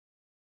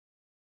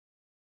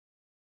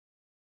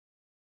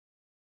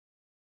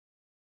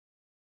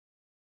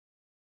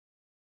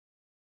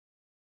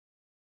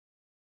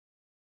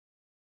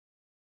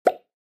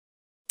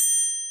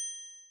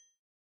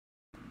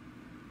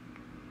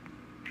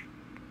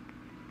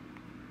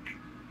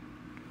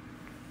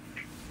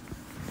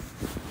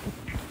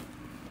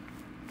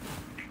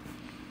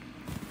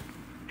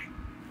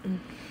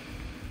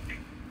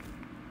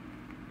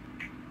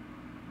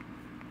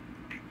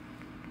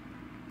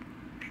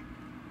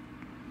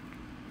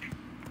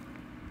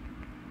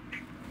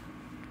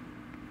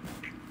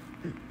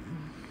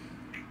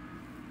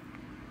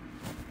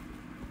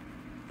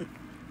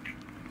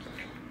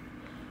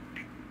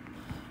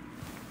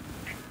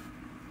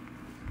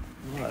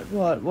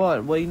What?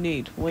 What do you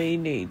need? What do you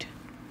need?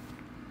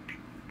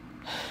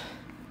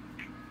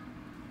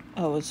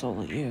 Oh, it's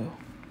only you.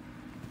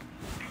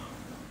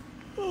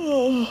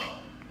 Oh,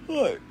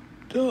 what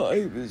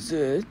time is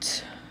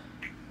it?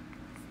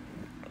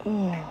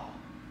 Oh,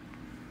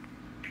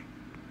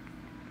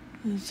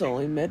 it's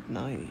only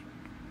midnight.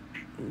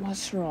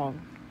 What's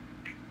wrong?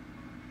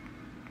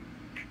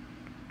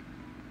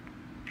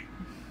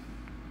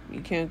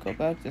 You can't go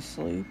back to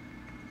sleep?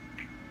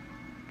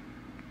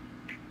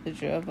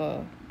 Did you have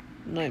a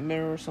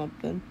nightmare or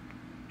something?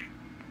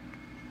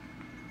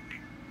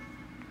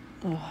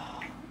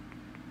 Oh,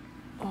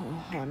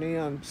 honey,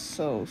 I'm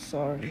so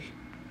sorry.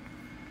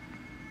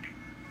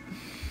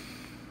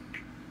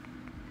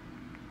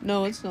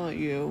 No, it's not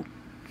you.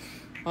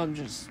 I'm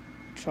just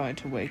trying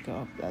to wake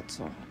up, that's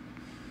all.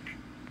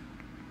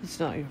 It's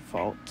not your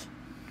fault.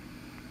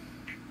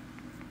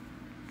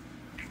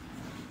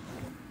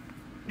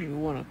 You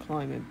want to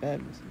climb in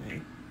bed with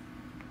me?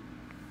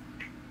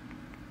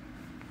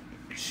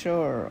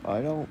 Sure,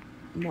 I don't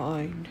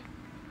mind.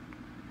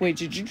 Wait,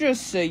 did you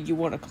just say you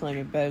want to climb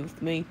in bed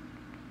with me?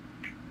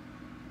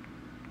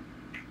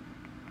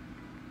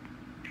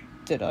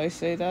 Did I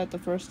say that the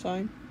first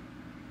time?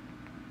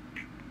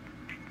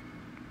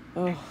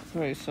 Oh,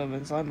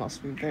 37s, I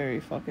must be very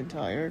fucking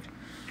tired.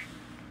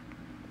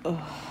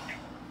 Oh.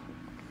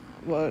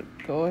 But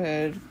go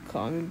ahead,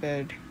 climb in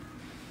bed.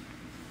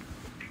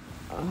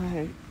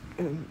 I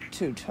am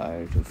too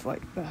tired to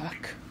fight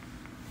back.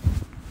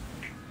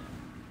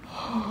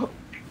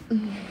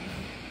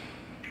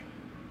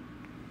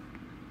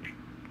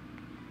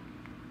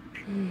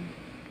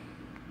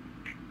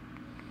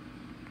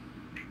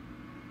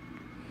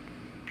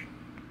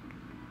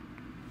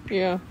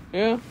 Yeah,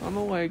 I'm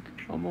awake.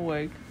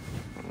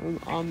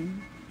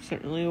 I'm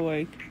certainly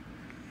awake.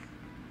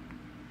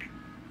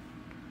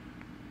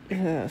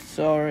 Yeah,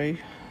 sorry.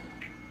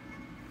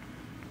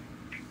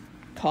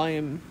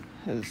 Kayam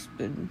has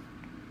been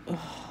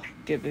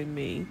giving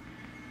me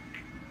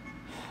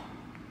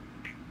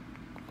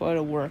quite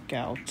a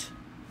workout.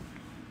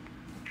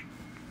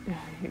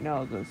 You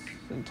know, this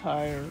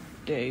entire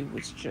day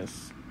was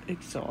just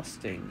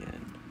exhausting,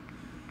 and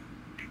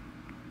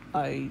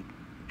I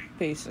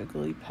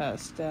basically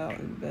passed out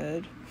in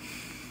bed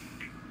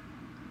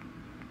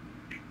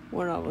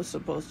when I was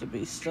supposed to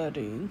be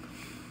studying,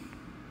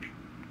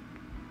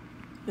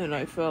 and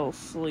I fell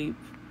asleep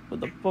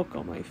with a book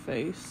on my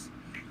face.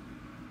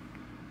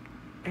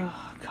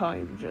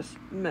 Kayam just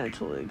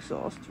mentally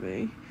exhausts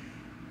me.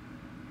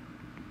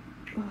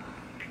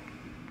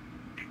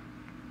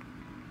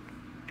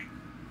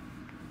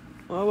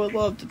 I would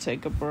love to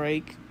take a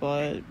break,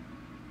 but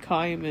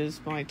Kayam is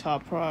my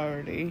top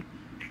priority.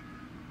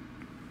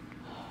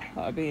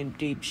 I'd be in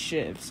deep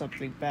shit if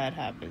something bad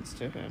happens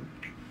to him.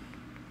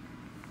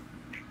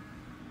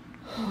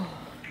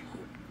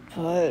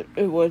 But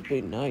it would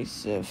be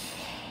nice if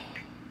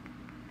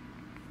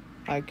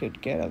I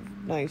could get a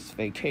nice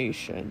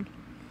vacation.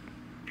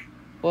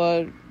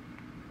 But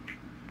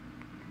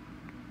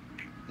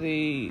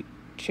the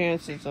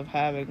chances of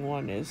having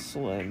one is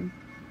slim.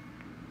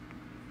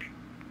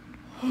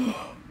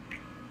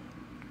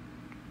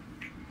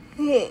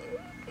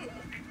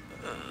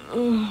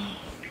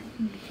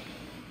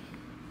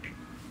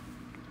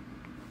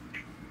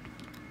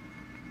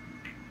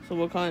 So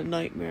what kind of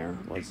nightmare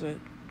was it?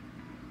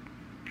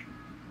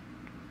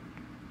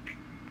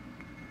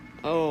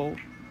 Oh,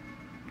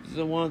 is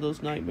it one of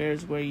those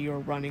nightmares where you're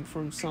running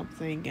from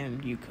something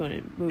and you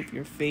couldn't move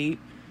your feet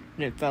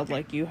and it felt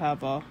like you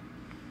have a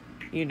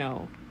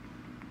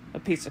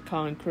piece of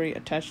concrete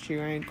attached to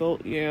your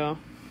ankle? Yeah,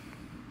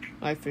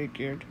 I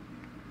figured.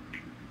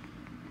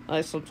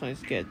 I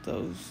sometimes get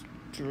those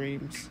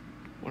dreams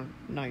or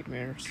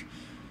nightmares.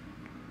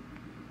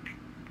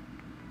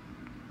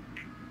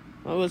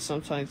 I would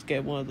sometimes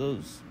get one of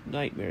those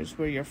nightmares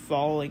where you're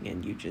falling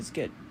and you just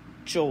get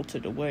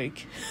jolted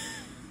awake.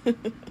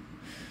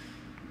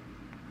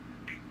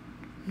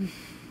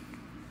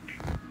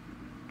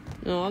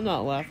 No, I'm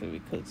not laughing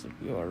because of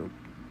your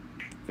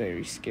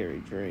very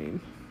scary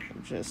dream.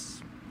 I'm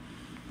just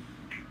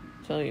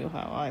telling you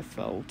how I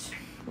felt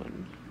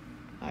when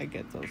I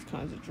get those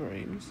kinds of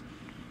dreams.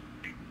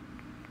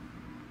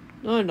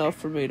 Not enough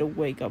for me to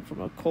wake up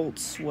from a cold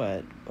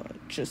sweat,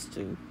 but just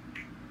to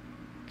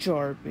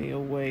jar me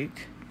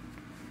awake.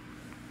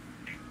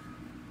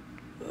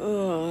 I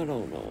don't know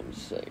what I'm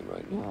saying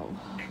right now.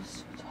 I'm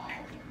so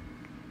tired.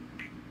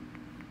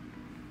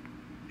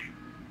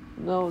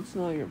 No, it's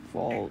not your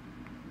fault.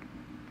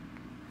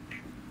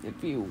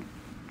 If you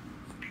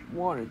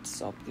wanted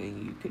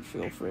something, you could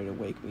feel free to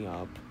wake me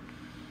up.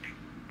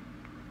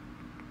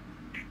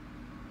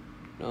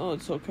 No,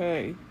 it's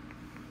okay.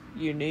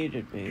 You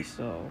needed me,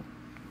 so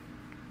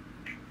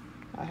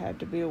I had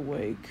to be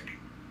awake.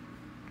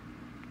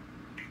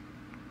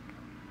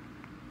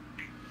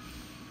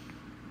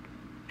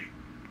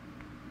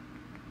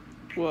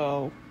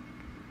 Well,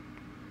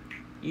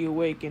 you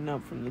waking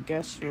up from the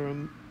guest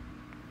room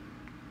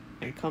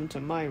and come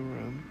to my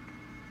room,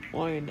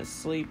 wanting to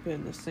sleep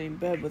in the same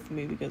bed with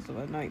me because of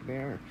a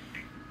nightmare,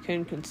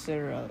 can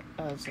consider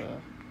as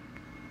a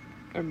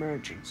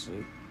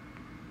emergency.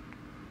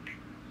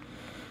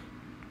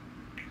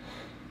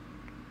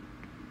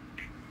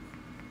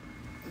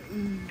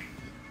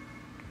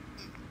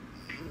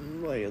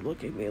 Why are you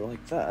looking at me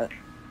like that?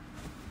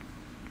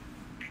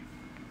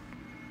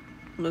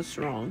 What's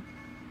wrong?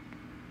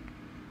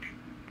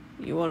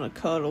 You want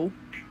to cuddle?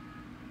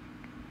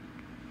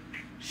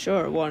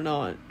 Sure, why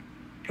not?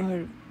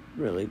 I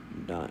really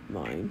not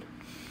mind.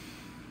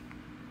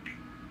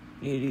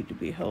 You need to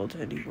be held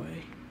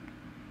anyway.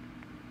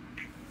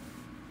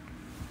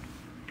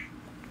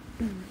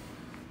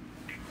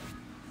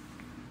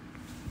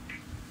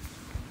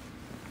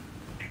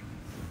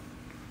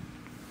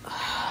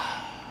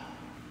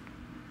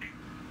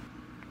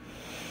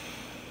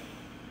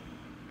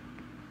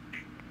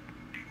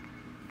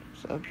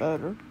 Is that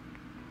better?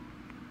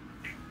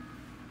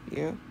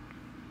 Yeah.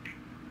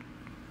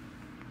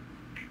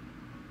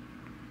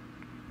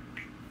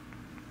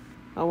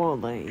 I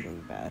won't let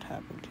anything bad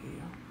happen to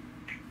you.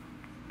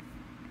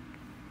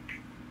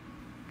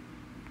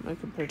 I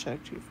can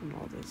protect you from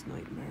all those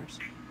nightmares.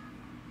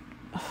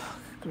 Ugh,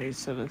 grade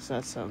 7,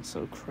 that sounds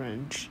so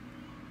cringe.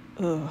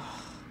 Ugh.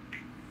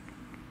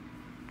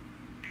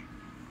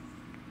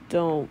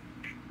 Don't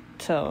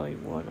tell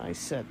anyone I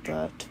said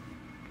that.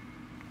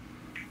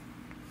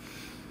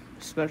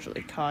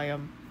 Especially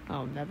Kayam.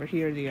 I'll never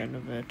hear the end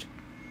of it.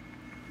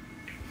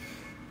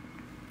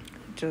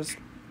 Just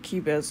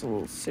keep it as a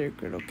little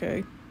secret,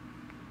 okay?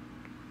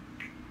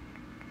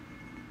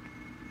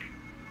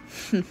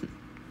 Does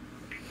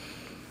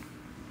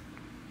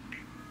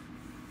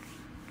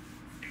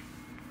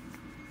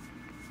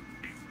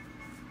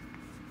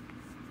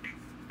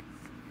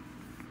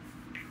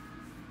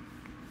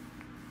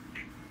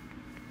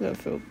that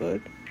feel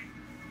good?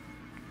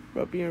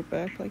 Rubbing your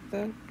back like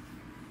that?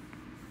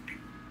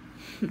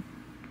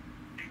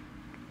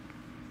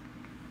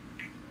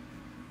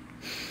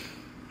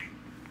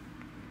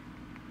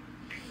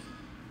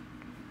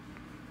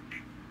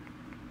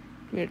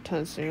 You're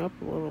tensing up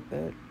a little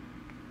bit.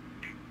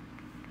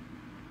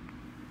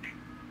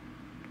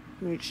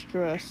 You're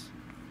stressed.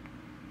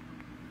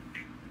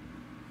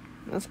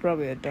 That's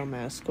probably a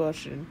dumbass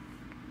question.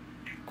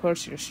 Of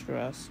course you're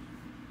stressed.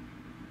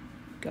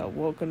 Got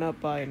woken up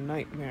by a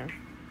nightmare.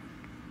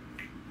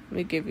 Let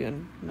me give you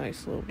a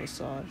nice little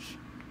massage.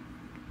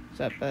 Is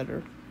that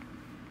better?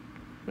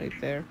 Right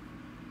there.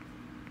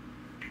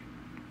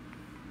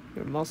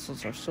 Your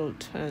muscles are so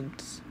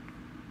tense.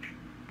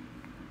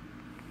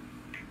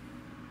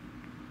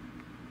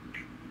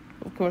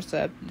 Of course I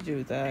have to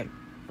do that.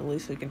 At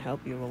least we can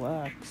help you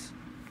relax.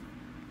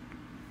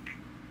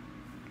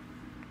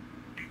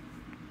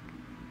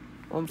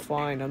 I'm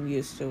fine, I'm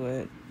used to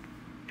it.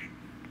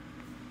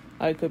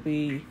 I could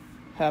be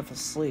half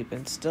asleep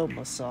and still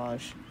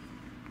massage.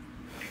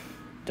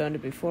 Done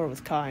it before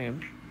with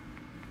Kayam.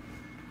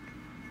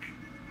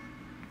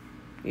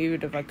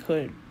 Even if I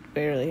could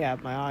barely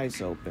have my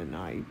eyes open,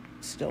 I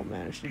still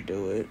managed to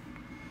do it.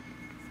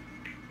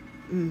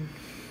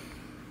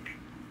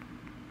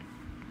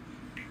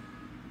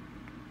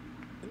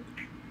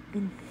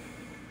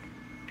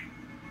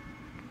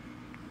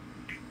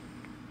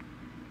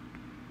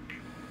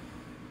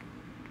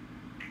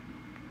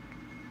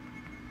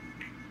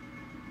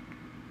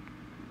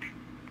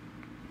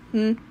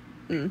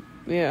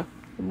 Yeah,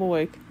 I'm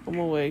awake.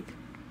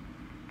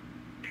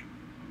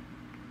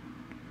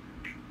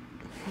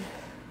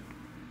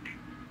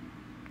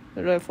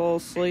 Did I fall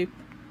asleep?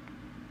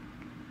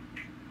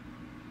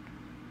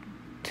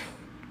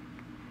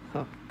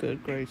 Oh,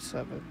 good, grade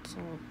 7, so...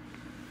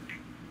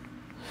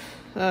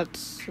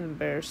 That's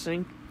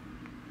embarrassing.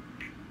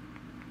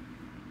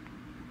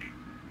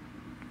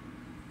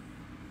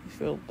 You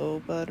feel a little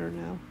better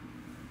now?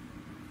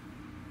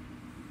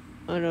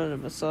 I know the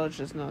massage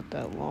is not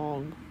that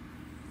long.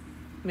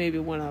 Maybe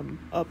when I'm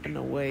up and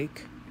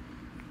awake,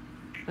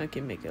 I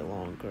can make it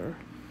longer.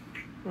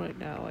 Right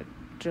now, I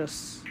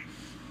just...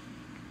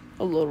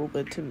 a little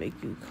bit to make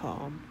you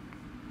calm.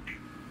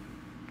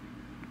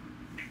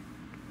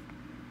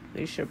 At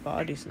least your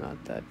body's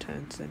not that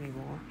tense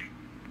anymore.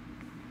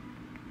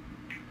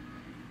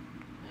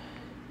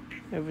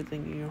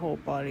 Everything in your whole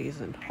body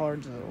isn't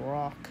hard as a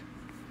rock.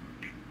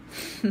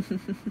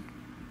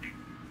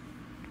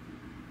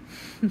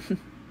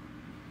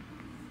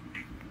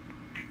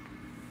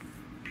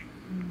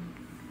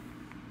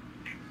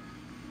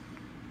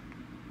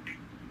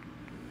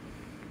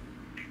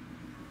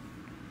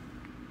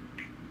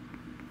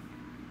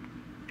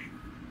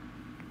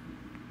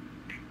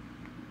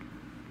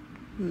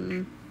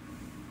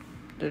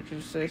 Did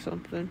you say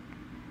something?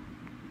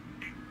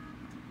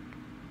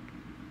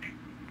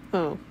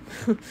 Oh,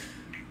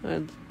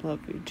 I love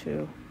you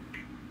too.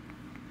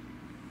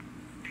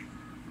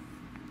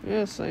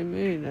 Yes, I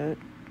mean it.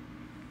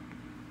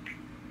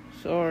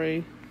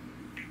 Sorry,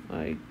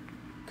 I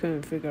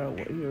couldn't figure out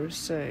what you were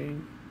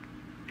saying.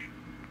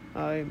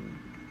 I'm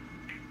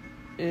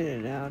in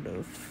and out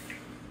of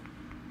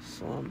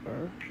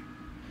slumber.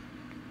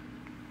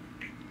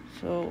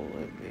 So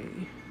let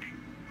me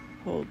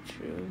hold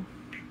you.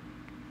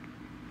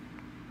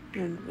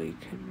 And we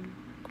can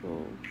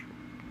go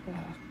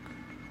back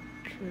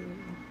to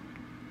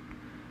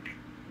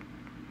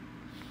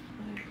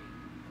life.